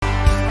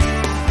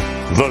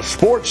The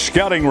Sports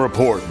Scouting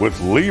Report with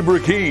Lee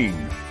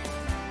Burkeen.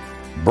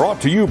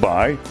 Brought to you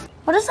by...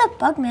 What does a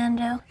bug man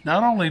do?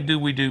 Not only do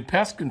we do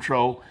pest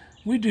control,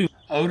 we do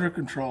odor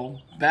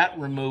control, bat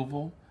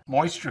removal,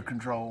 moisture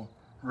control,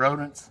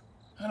 rodents,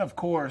 and of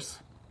course,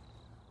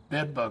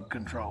 bed bug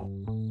control.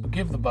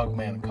 Give the bug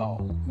man a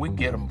call. We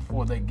get them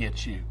before they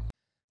get you.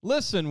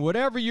 Listen,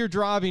 whatever you're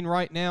driving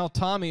right now,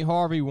 Tommy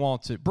Harvey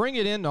wants it. Bring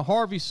it in to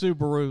Harvey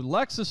Subaru,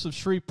 Lexus of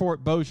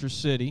Shreveport, Bossier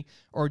City,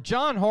 or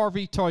John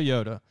Harvey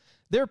Toyota.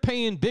 They're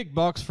paying big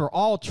bucks for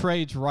all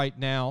trades right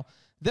now.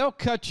 They'll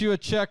cut you a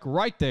check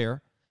right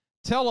there.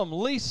 Tell them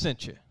Lee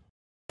sent you.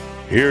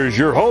 Here's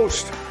your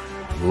host,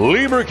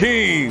 Lee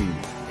Burkeen.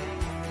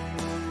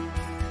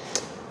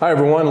 Hi,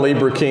 everyone. Lee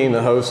Burkeen,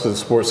 the host of the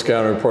Sports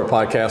Scouting Report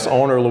podcast,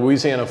 owner of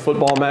Louisiana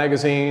Football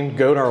Magazine.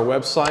 Go to our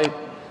website,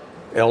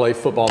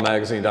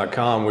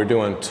 lafootballmagazine.com. We're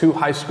doing 2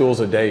 high schools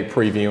a day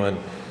previewing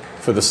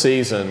for the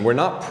season. We're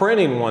not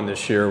printing one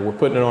this year. We're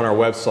putting it on our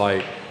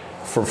website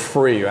for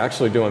free. We're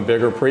actually doing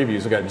bigger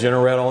previews. We've got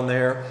Jeanerette on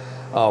there.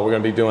 We're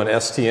going to be doing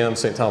STM,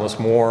 St. Thomas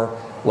More,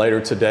 later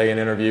today in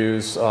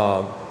interviews.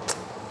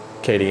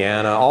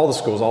 Acadiana, all the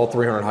schools, all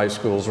 300 high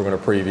schools we're going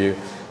to preview.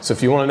 So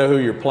if you want to know who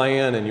you're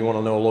playing and you want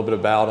to know a little bit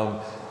about them,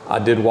 I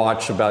did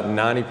watch about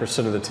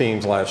 90% of the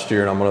teams last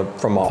year, and I'm going to,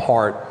 from my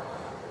heart,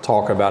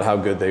 talk about how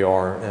good they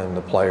are and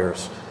the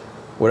players.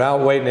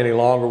 Without waiting any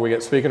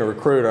longer, speaking of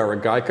recruit, our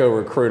Geico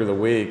Recruit of the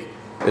Week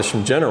is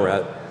from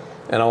Jeanerette.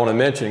 And I want to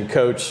mention,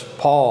 Coach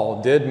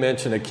Paul did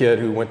mention a kid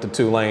who went to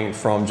Tulane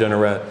from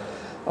Jeanerette,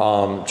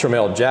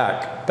 Tramel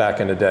Jack, back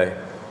in the day.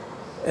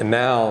 And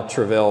now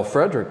Traville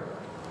Frederick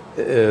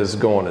is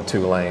going to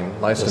Tulane.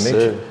 Nice to meet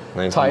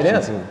you. Tight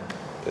end.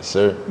 Yes,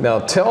 sir. Now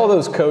tell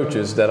those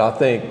coaches that I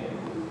think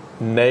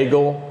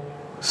Nagel,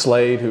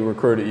 Slade, who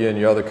recruited you, and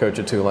your other coach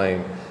at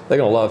Tulane, they're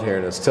going to love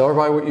hearing this. Tell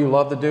everybody what you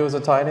love to do as a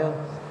tight end.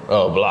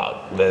 Oh,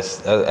 block.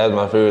 That's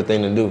my favorite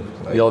thing to do.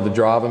 Like, you love to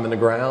drive them in the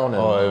ground?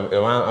 And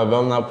if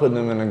I'm not putting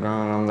them in the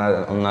ground,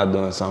 I'm not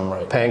doing something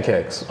right.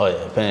 Pancakes. Oh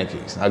yeah,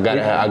 pancakes. I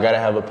gotta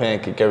have a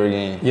pancake every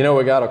game. You know,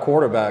 we got a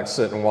quarterback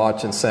sitting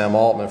watching, Sam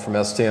Altman from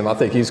STM. I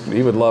think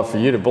he would love for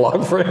you to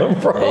block for him,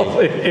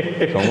 probably.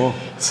 Hey, come on.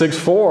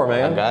 6'4",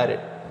 man. I got it.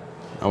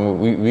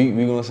 We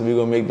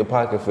gonna make the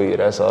pocket for you.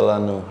 That's all I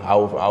know.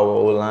 Our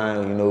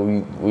O-line, you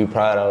know, we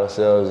pride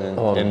ourselves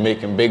in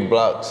making big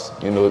blocks,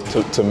 you know,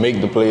 to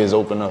make the players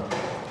open up.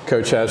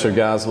 Coach has your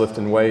guys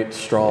lifting weight,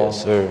 strong.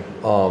 Yes, sir.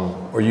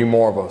 Are you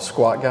more of a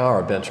squat guy or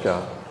a bench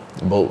guy?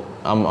 Both.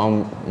 I'm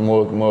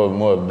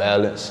more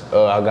balanced.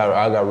 I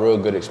got real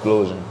good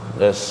explosion.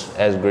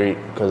 That's great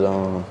because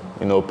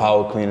you know,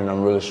 power cleaning,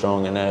 I'm really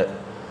strong in that.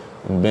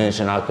 Bench,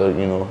 and I could,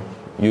 you know,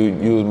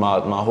 use my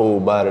whole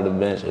body to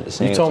bench at the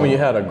same time. You told me you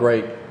had a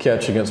great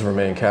catch against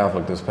Vermilion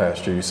Catholic this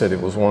past year. You said it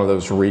was one of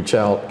those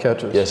reach-out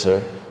catches? Yes,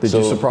 sir. Did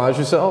you surprise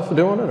yourself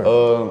doing it?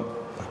 Or?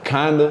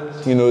 Kinda.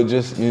 You know,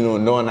 just, you know,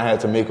 knowing I had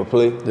to make a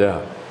play.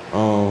 Yeah.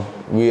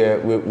 We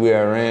had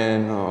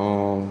ran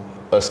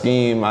a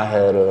scheme. I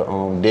had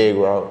a dig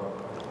route.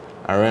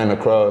 I ran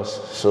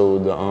across, so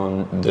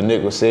the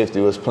nickel safety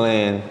was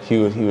playing. He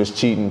was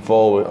cheating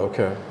forward.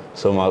 Okay.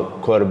 So my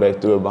quarterback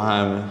threw it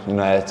behind me. You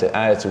know,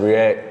 I had to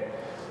react.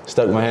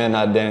 Stuck my hand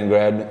out there and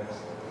grabbed it.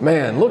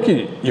 Man, look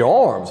at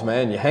your arms,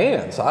 man, your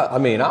hands. I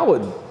mean,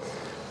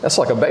 that's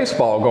like a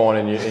baseball going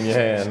in your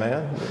hand,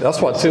 man.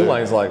 That's why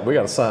Tulane's like, we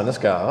got to sign this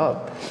guy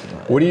up.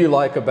 What do you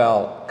like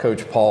about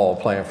Coach Paul,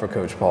 playing for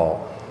Coach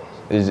Paul?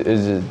 It's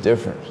just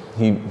different.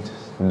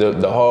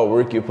 The hard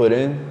work you put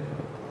in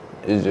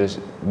is just,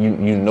 you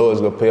know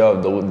it's going to pay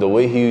off. The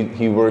way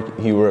he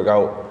work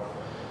out,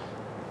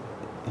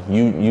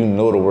 you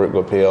know the work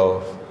will pay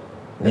off.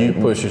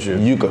 It pushes you.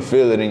 You can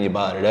feel it in your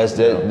body. That's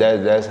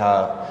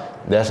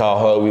how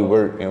hard we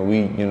work, and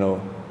we, you know,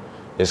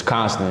 it's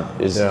constant.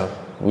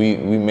 We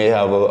may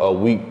have a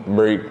week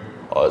break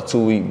or a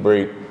 2-week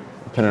break,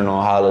 depending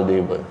on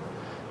holiday, but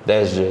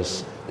that's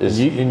just.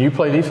 And you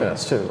play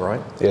defense too,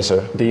 right? Yes,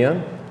 sir.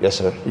 DN? Yes,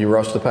 sir. You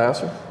rush the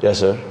passer? Yes,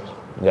 sir.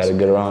 Got to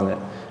get around that.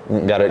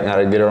 Got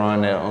to get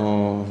around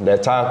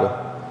that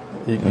tackle.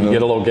 You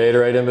get a little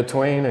Gatorade in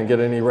between and get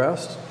any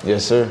rest?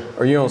 Yes, sir.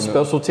 Are you on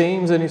special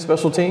teams? Any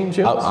special teams?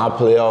 I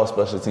play all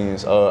special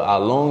teams. I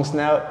long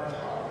snap.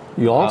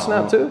 You long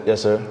snap too?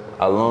 Yes, sir.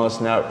 I long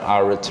snap. I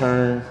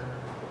return.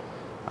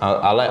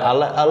 I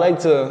like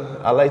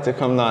to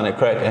come down and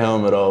crack the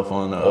helmet off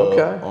on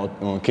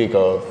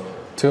kickoff.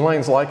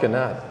 Tulane's liking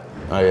that.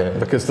 Oh yeah.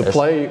 Because to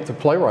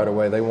play right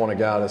away, they want a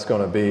guy that's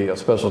going to be a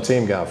special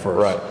team guy first.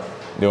 Right.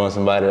 They want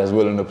somebody that's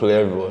willing to play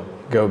everywhere.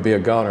 Go be a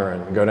gunner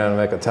and go down and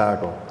make a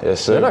tackle.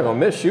 Yes, sir. They're not going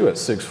to miss you at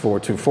 6'4",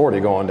 240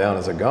 going down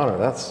as a gunner.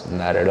 That's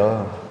not at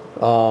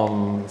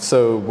all.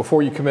 So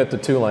before you commit to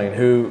Tulane,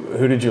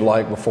 who did you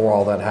like before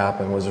all that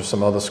happened? Was there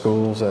some other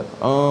schools that?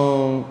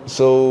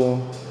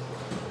 So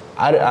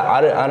I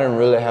didn't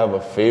really have a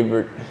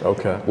favorite.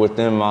 Okay.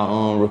 Within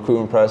my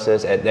recruiting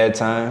process at that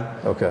time.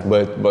 Okay.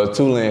 But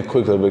Tulane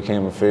quickly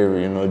became a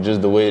favorite. You know,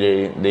 just the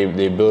way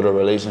they build a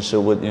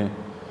relationship with you.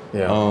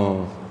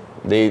 Yeah.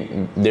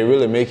 They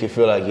really make you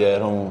feel like you're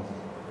at home.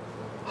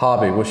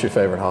 Hobby, what's your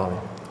favorite hobby?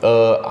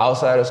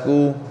 Outside of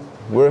school,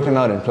 working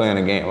out and playing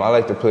a game. I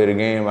like to play the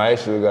game. I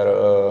actually got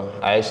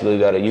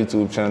a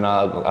YouTube channel.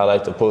 I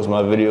like to post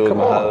my videos,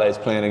 my highlights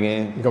playing the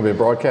game. You gonna be a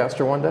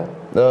broadcaster one day?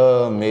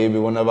 Maybe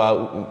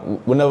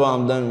whenever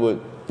I'm done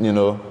with, you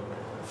know,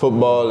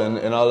 football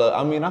and all that.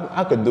 I mean,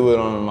 I could do it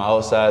on my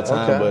outside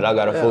time, but I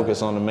gotta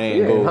focus on the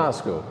main goal. In high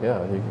school,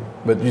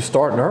 but you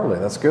starting early.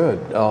 That's good.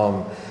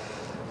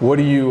 What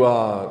do you?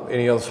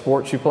 Any other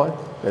sports you play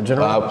at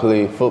Jeanerette? I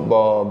play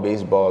football,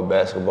 baseball,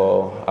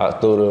 basketball. I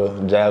throw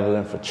the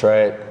javelin for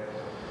track.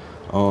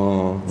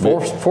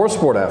 Four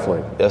sport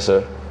athlete. Yes,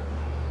 sir.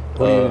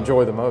 What do you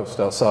enjoy the most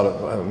out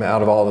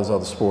of all those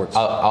other sports?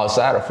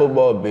 Outside of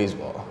football,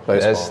 baseball.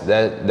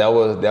 That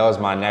was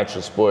my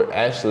natural sport.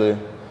 Actually,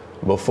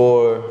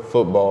 before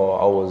football,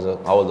 I was a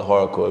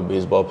hardcore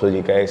baseball player.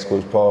 You can ask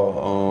Coach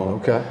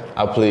Paul.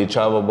 I played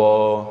travel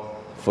ball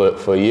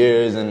for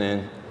years, and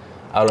then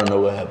I don't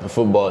know what happened.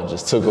 Football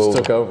just took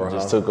over.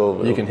 Took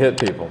over. You can hit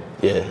people.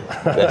 Yeah.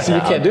 You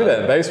can't do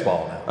that in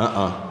baseball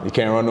now. You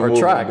can't run the or move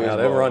track. in Now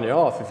they run you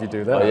off if you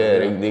do that. Oh yeah,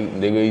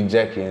 they go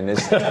eject you, and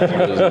it's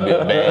gonna be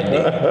a bad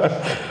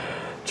day.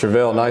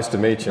 Traville, nice to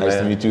meet you, man. Nice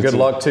to meet you Good too.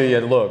 luck to you.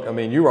 And look, I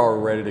mean, you're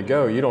already ready to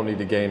go. You don't need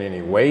to gain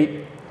any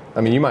weight.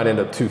 I mean, you might end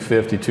up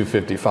 250,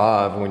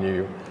 255 when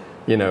you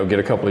get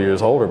a couple of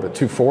years older, but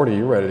 240,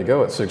 you're ready to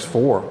go at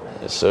 6'4".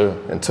 Yes, sir.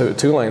 And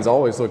Tulane's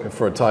always looking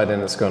for a tight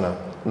end that's going to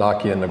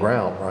knock you in the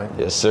ground, right?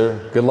 Yes,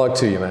 sir. Good luck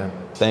to you, man.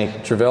 Thank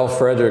you. Traville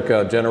Frederick,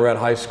 Jeanerette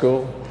High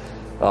School,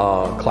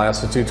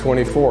 class of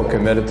 224,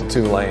 committed to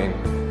Tulane.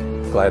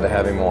 Glad to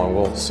have him on.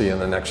 We'll see you in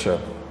the next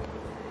show.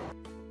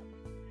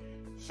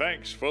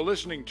 Thanks for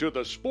listening to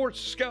the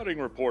Sports Scouting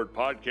Report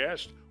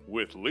podcast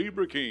with Lee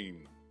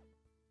King.